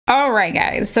All right,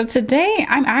 guys, so today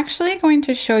I'm actually going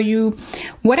to show you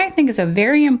what I think is a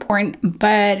very important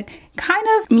but kind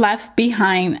of left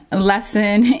behind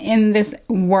lesson in this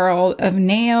world of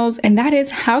nails, and that is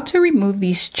how to remove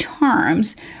these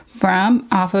charms from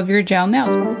off of your gel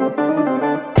nails.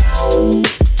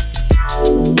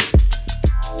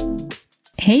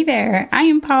 Hey there, I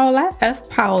am Paola of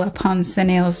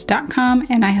paolaponcenails.com,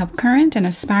 and I help current and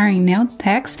aspiring nail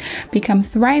techs become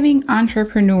thriving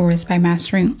entrepreneurs by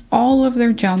mastering all of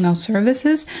their gel nail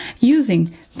services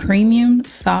using premium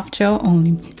soft gel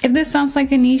only. If this sounds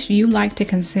like a niche you like to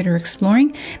consider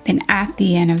exploring, then at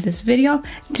the end of this video,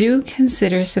 do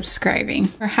consider subscribing.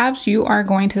 Perhaps you are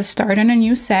going to start on a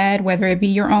new set, whether it be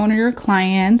your own or your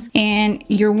clients, and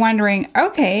you're wondering,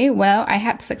 okay, well, I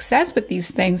had success with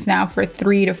these things now for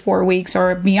 3 to 4 weeks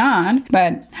or beyond,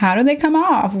 but how do they come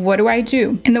off? What do I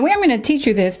do? And the way I'm going to teach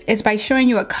you this is by showing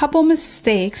you a couple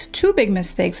mistakes, 2 big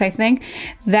mistakes, I think,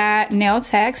 that nail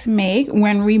techs make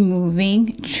when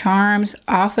removing charms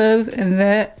off of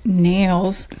the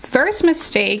nails. First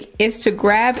mistake is to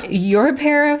grab your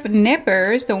pair of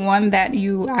nippers, the one that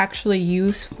you actually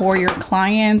use for your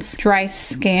clients' dry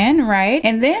skin, right?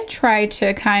 And then try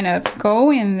to kind of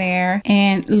go in there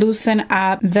and loosen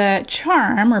up the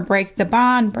charm or break the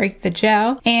bond, break the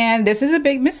gel. And this is a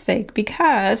big mistake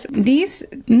because these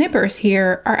nippers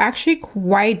here are actually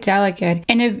quite delicate.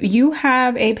 And if you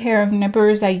have a pair of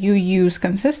nippers that you use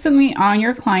consistently on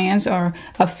your clients, or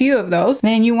a few of those,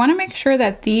 then you want to make sure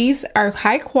that these are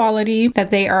high quality,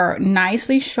 that they are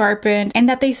nicely sharpened, and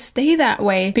that they stay that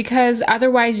way, because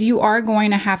otherwise you are going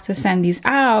to have to send these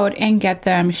out and get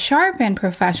them sharpened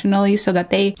professionally so that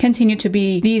they continue to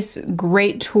be these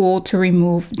great tool to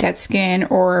remove dead skin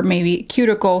or maybe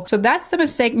cuticle. So that's the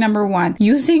mistake number 1,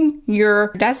 using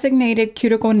your designated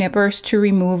cuticle nippers to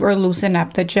remove or loosen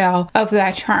up the gel of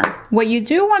that charm. What you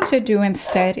do want to do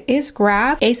instead is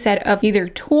grab a set of either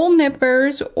tool nippers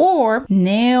or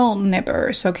nail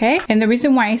nippers, okay? And the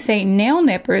reason why I say nail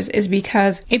nippers is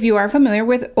because if you are familiar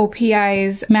with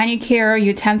OPI's manicure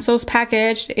utensils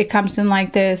package, it comes in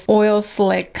like this oil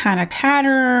slick kind of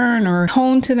pattern or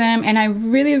tone to them, and I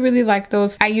really like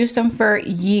those. I used them for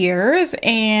years,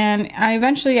 and I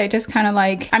just kind of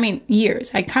like, years,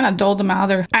 I kind of doled them out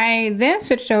there. I then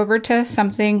switched over to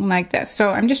something like this. So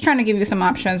I'm just trying to give you some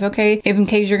options, okay? If in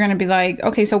case you're gonna be like,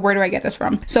 okay, so where do I get this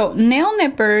from? So nail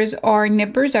nippers are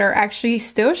nippers that are actually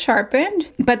still sharpened,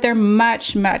 but they're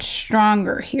much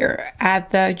stronger here at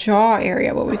the jaw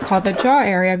area, what we call the jaw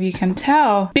area. If you can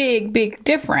tell, big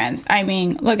difference.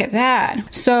 Look at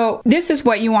that. So this is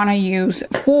what you want to use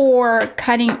for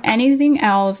cutting anything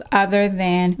else other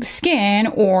than skin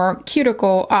or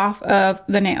cuticle off of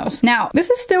the nails. Now, this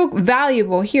is still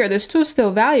valuable here. This tool is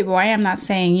still valuable. I am not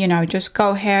saying, just go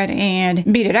ahead and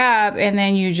beat it up and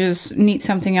then you just need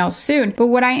something else soon. But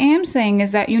what I am saying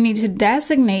is that you need to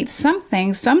designate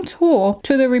something, some tool,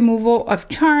 to the removal of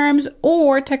charms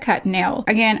or to cut nail.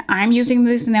 Again, I'm using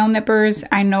these nail nippers.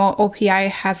 I know OPI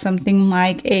has something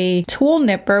like a tool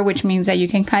nipper, which means that you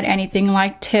can cut anything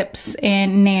like tips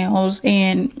and nails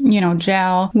and,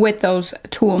 gel with those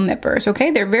tool nippers,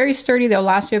 okay? They're very sturdy. They'll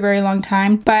last you a very long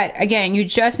time. But again, you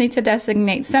just need to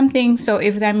designate something. So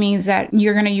if that means that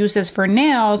you're going to use this for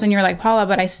nails and you're like, Paula,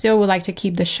 but I still would like to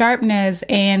keep the sharpness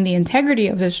and the integrity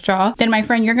of this jaw, then my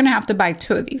friend, you're going to have to buy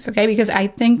 2 of these, okay? Because I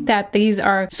think that these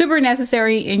are super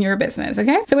necessary in your business,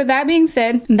 okay? So with that being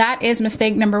said, that is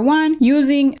mistake number 1,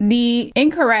 using the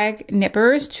incorrect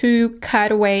nippers to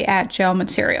cut away at gel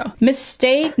material.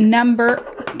 Mistake number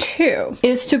 2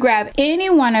 is to grab any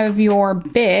one of your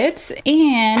bits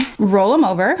and roll them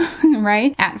over,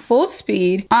 right, at full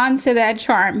speed onto that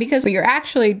charm, because what you're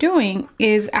actually doing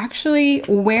is actually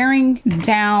wearing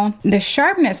down the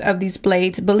sharpness of these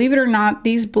blades. Believe it or not,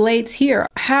 these blades here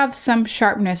have some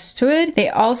sharpness to it. They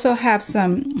also have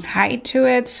some height to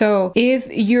it. So if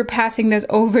you're passing this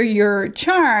over your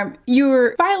charm,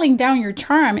 you're filing down your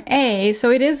charm, so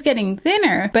it is getting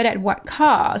thinner, but at what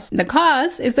cost? The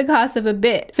cost is the cost of a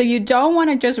bit. So you don't want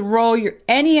to just roll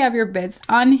any of your bits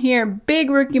on here. Big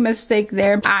rookie mistake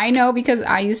there. I know, because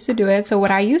I used to do it. So what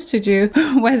I used to do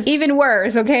was even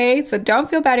worse, okay? So don't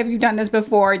feel bad if you've done this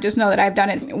before. Just know that I've done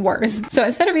it worse. So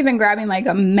instead of even grabbing like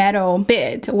a metal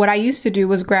bit, what I used to do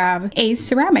was grab a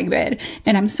ceramic bit.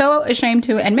 And I'm so ashamed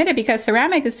to admit it, because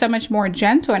ceramic is so much more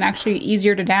gentle and actually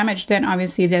easier to damage than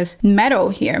obviously this metal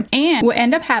here. And what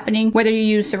end up happening, whether you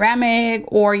use ceramic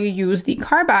or you use the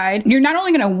carbide, you're not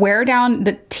only going to wear down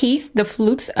the teeth, the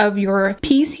flutes of your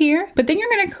piece here, but then you're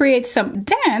going to create some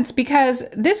dents because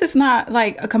this is not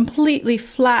like a completely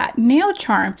flat nail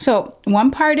charm. So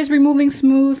one part is removing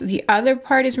smooth, the other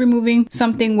part is removing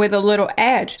something with a little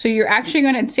edge. So you're actually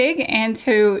going to dig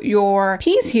into your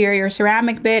piece here, your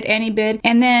ceramic bit, any bit,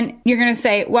 and then you're going to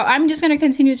say, well, I'm just going to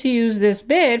continue to use this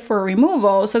bit for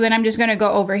removal. So then I'm just going to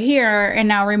go over here and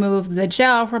now remove the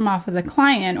gel from off of the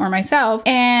client or myself,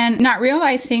 and not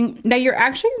realizing that you're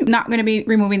actually not going to be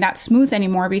removing that smooth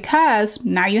anymore because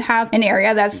now you have an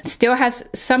area that still has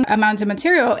some amount of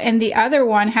material and the other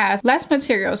one has less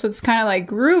material. So it's kind of like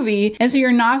groovy. And so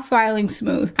you're not filing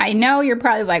smooth. I know you're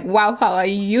probably like, wow, Paula,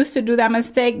 you used to do that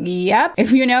mistake. Yep.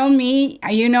 If you know me,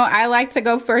 you know I like to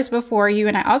go first before you.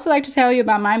 And I also like to tell you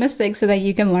about my mistakes so that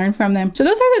you can learn from them. So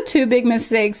those are the two big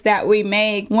mistakes that we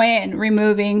make when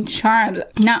removing charms.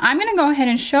 Now I'm going to go ahead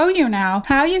and show you now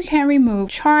how you can remove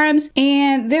charms.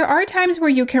 And there are times where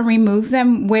you can remove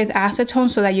them with acetone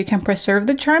so that you can preserve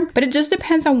the charm, but it just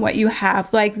depends on what you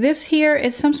have. Like this here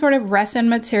is some sort of resin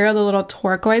material, the little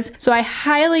turquoise. So I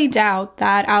highly doubt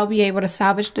that I'll be able to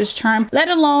salvage this charm, let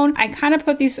alone I kind of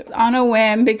put these on a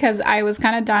whim because I was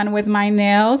kind of done with my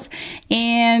nails.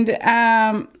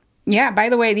 And yeah, by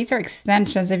the way, these are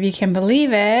extensions, if you can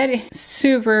believe it.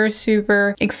 Super,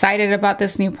 super excited about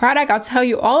this new product. I'll tell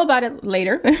you all about it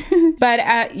later.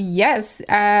 But yes,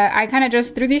 I kind of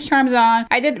just threw these charms on.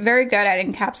 I did very good at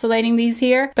encapsulating these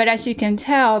here. But as you can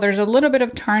tell, there's a little bit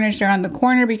of tarnish there on the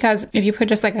corner because if you put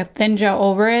just like a thin gel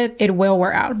over it, it will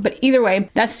wear out. But either way,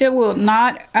 that still will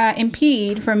not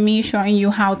impede from me showing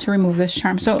you how to remove this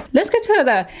charm. So let's get to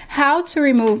the how to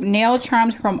remove nail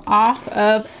charms from off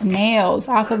of nails,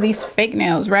 off of these fake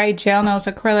nails, right? Gel nails,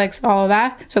 acrylics, all of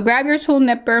that. So grab your tool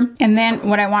nipper, and then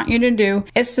what I want you to do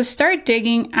is to start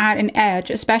digging at an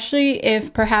edge, especially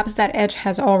if perhaps that edge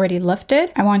has already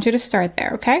lifted. I want you to start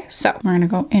there, okay? So we're gonna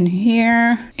go in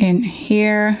here,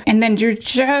 and then you're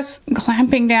just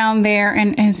clamping down there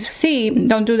and see,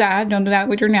 don't do that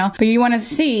with your nail, but you wanna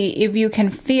see if you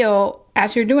can feel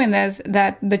as you're doing this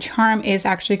that the charm is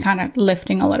actually kind of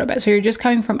lifting a little bit. So you're just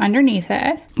coming from underneath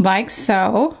it like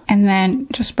so, and then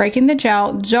just breaking the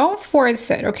gel. Don't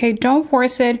force it, okay? Don't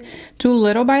force it. Do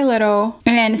little by little.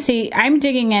 And see, I'm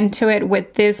digging into it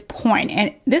with this point,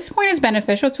 and this point is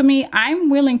beneficial to me. I'm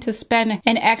willing to spend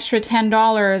an extra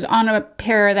 $10 on a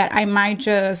pair that I might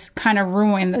just kind of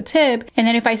ruin the tip. And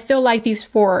then if I still like these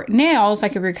 4 nails,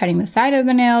 like if you're cutting the side of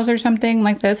the nails or something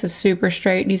like this, is super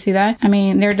straight. Do you see that? I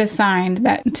mean, they're designed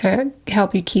that to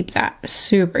help you keep that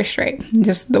super straight.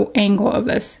 Just the angle of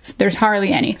this, there's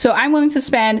hardly any. So I'm willing to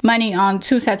spend money on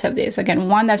 2 sets of these. Again,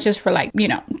 one that's just for like, you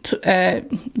know,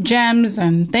 gems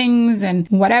and things and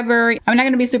whatever. I'm not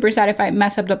going to be super sad if I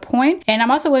mess up the point. And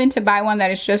I'm also willing to buy one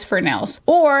that is just for nails,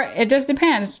 or it just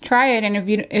depends. Try it. And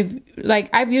if like,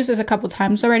 I've used this a couple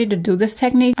times already to do this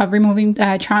technique of removing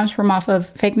charms from off of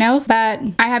fake nails, but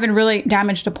I haven't really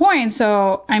damaged the point.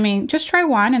 So I mean, just try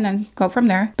one and then go from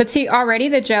there. But see, already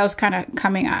the gel's kind of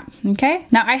coming up. Okay,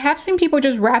 now I have seen people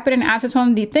just wrap it in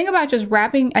acetone. The thing about just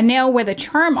wrapping a nail with a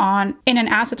charm on in an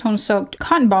acetone soaked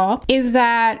cotton ball is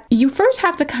that you first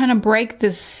have to kind of break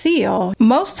the seal.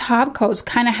 Most top coats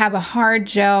kind of have a hard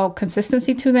gel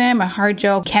consistency to them, a hard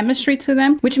gel chemistry to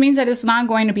them, which means that it's not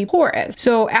going to be porous.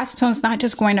 So acetone is not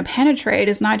just going to penetrate,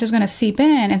 it's not just going to seep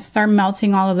in and start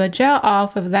melting all of the gel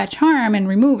off of that charm and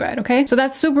remove it. Okay, so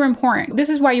that's super important. This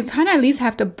is why you kind of at least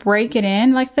have to break it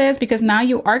in like this, because now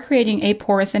you are creating a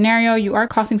porous scenario. You are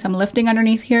causing some lifting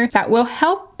underneath here that will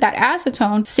help that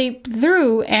acetone seep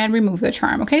through and remove the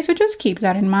charm. Okay, so just keep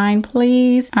that in mind,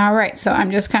 please. All right, so I'm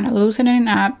just kind of loosening it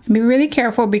up. Be really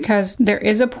careful because there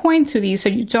is a point to these, so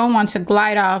you don't want to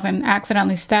glide off and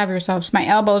accidentally stab yourself. My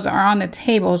elbows are on the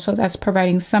table, so that's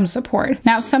providing some support.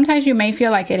 Now, sometimes you may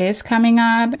feel like it is coming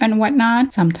up and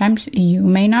whatnot. Sometimes you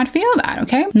may not feel that,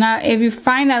 okay? Now, if you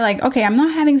find that like, okay, I'm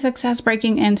not having success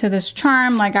breaking into this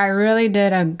charm, like I really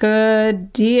did a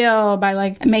good deal by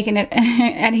like making it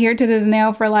adhere to this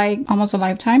nail for like almost a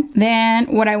lifetime, then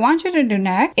what I want you to do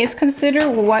next is consider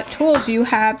what tools you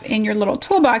have in your little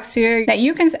toolbox here that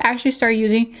you can actually start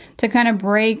using to kind of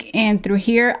break in through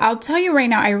here. I'll tell you right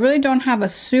now, I really don't have a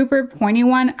super pointy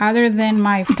one other than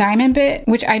my diamond bit,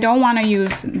 which I don't want to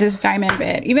use this diamond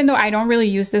bit, even though I don't really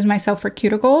use this myself for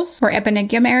cuticles or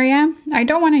epinicium area. I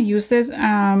don't want to use this.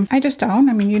 I just don't.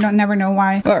 I mean, you don't never know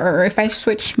why. Or if I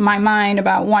switch my mind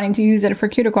about wanting to use it for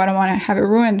cuticle, I don't want to have it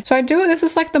ruined. So I do. This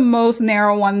is like the most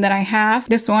narrow one that I have.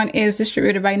 This one is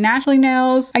distributed by Naturally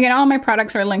Nails. Again, all my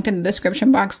products are linked in the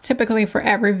description box, typically for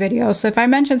every video. So if I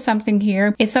mention something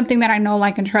here, it's something that I know,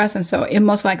 like, and trust, and so it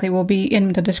most likely will be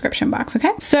in the description box.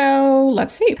 Okay, so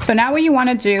let's see. So now what you want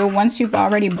to do, once you've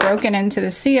already broken into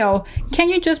the seal, can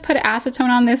you just put acetone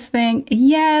on this thing?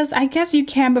 Yes, I guess you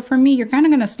can, but for me, you're kind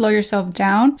of going to slow yourself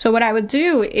down. So what I would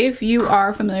do, if you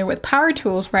are familiar with power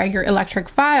tools, right, your electric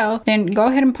file, then go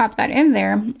ahead and pop that in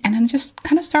there, and then just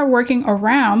kind of start working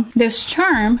around this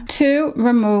charm to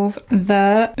remove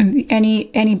the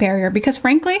any barrier, because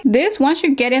frankly, this, once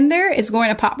you get in there, it's going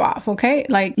to pop off. Okay,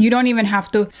 like, you don't even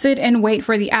have to sit and wait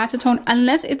for the acetone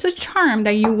unless it's a charm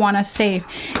that you want to save,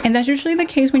 and that's usually the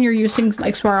case when you're using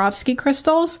like Swarovski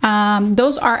crystals.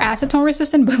 Those are acetone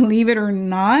resistant, believe it or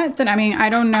not. And I mean, I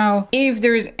don't know if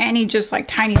there's any just like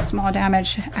tiny small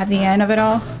damage at the end of it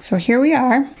all. So here we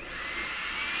are.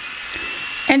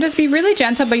 And just be really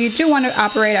gentle, but you do want to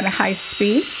operate at a high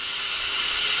speed.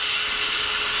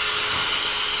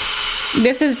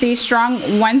 This is the Strong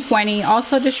 120,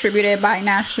 also distributed by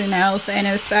Naturally Nails, and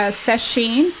it's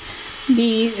Seshin,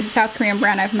 the South Korean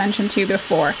brand I've mentioned to you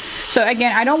before. So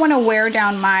again, I don't want to wear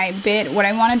down my bit. What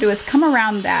I want to do is come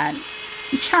around that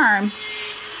charm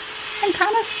and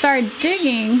kind of start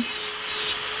digging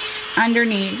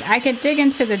underneath. I could dig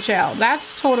into the gel.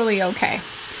 That's totally okay.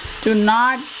 Do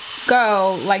not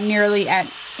go like nearly at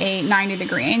a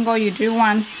 90-degree angle. You do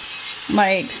want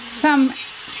like some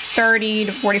 30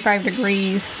 to 45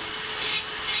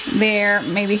 degrees there.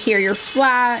 Maybe here you're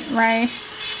flat, right?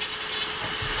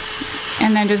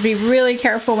 And then just be really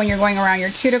careful when you're going around your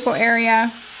cuticle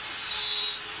area.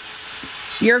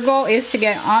 Your goal is to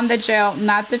get on the gel,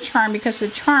 not the charm, because the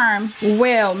charm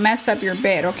will mess up your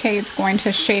bit, okay? It's going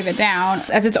to shave it down,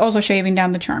 as it's also shaving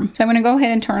down the charm. So I'm gonna go ahead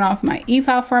and turn off my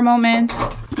Efile for a moment,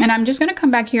 and I'm just gonna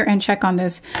come back here and check on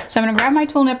this. So I'm gonna grab my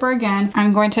tool nipper again.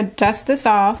 I'm going to dust this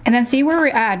off and then see where we're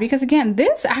at, because again,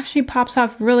 this actually pops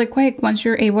off really quick once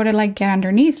you're able to like get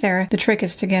underneath there. The trick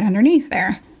is to get underneath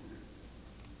there.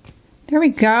 There we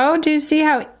go. Do you see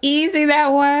how easy that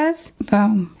was?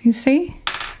 Boom. You see?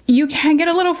 You can get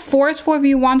a little forceful if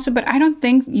you want to, but I don't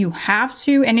think you have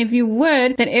to. And if you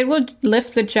would, then it will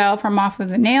lift the gel from off of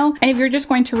the nail. And if you're just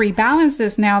going to rebalance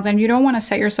this nail, then you don't want to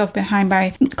set yourself behind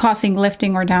by causing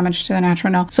lifting or damage to the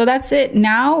natural nail. So that's it.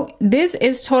 Now, this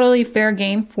is totally fair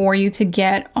game for you to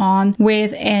get on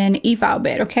with an Efile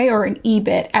bit, okay? Or an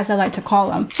E-bit, as I like to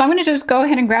call them. So I'm going to just go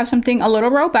ahead and grab something a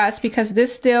little robust, because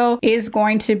this still is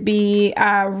going to be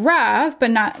rough,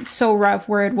 but not so rough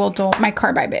where it will dull my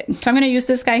carbide bit. So I'm going to use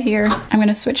this guy here. I'm going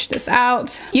to switch this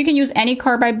out. You can use any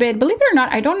carbide bit. Believe it or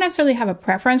not, I don't necessarily have a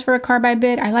preference for a carbide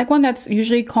bit. I like one that's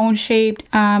usually cone shaped.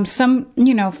 Some,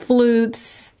 you know,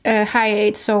 flutes, high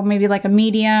 8, so maybe like a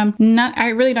medium. I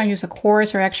really don't use a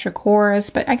coarse or extra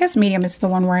coarse, but I guess medium is the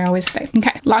one where I always stay.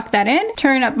 Okay, lock that in.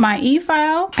 Turn up my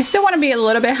Efile. I still want to be a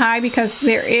little bit high because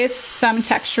there is some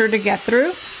texture to get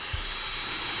through.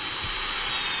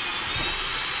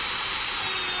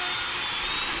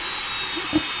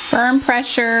 Firm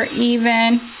pressure,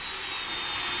 even.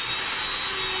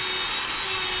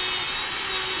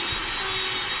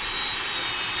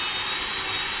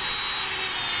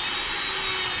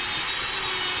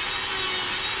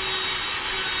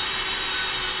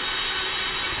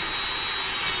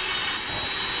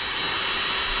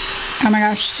 Oh my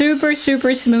gosh, super,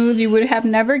 super smooth. You would have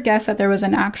never guessed that there was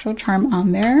an actual charm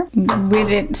on there. We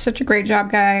did such a great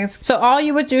job, guys. So all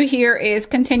you would do here is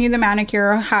continue the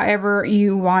manicure however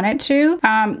you want it to.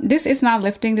 This is not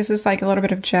lifting. This is like a little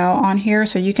bit of gel on here.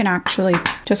 So you can actually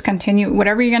just continue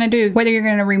whatever you're going to do, whether you're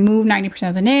going to remove 90%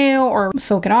 of the nail or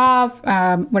soak it off,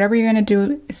 whatever you're going to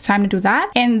do, it's time to do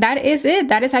that. And that is it.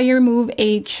 That is how you remove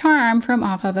a charm from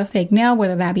off of a fake nail,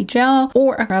 whether that be gel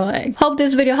or acrylic. Hope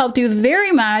this video helped you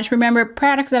very much. Remember,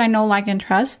 products that I know, like, and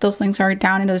trust, those links are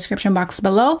down in the description box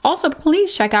below. Also,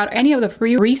 please check out any of the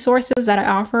free resources that I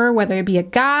offer, whether it be a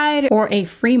guide or a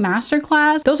free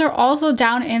masterclass. Those are also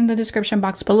down in the description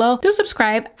box below. Do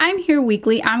subscribe. I'm here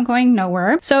weekly. I'm going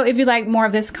nowhere. So if you like more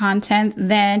of this content,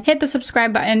 then hit the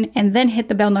subscribe button and then hit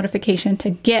the bell notification to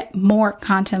get more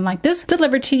content like this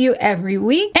delivered to you every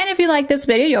week. And if you like this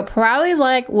video, you'll probably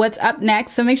like what's up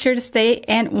next. So make sure to stay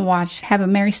and watch. Have a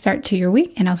merry start to your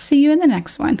week, and I'll see you in the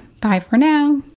next one. Bye for now.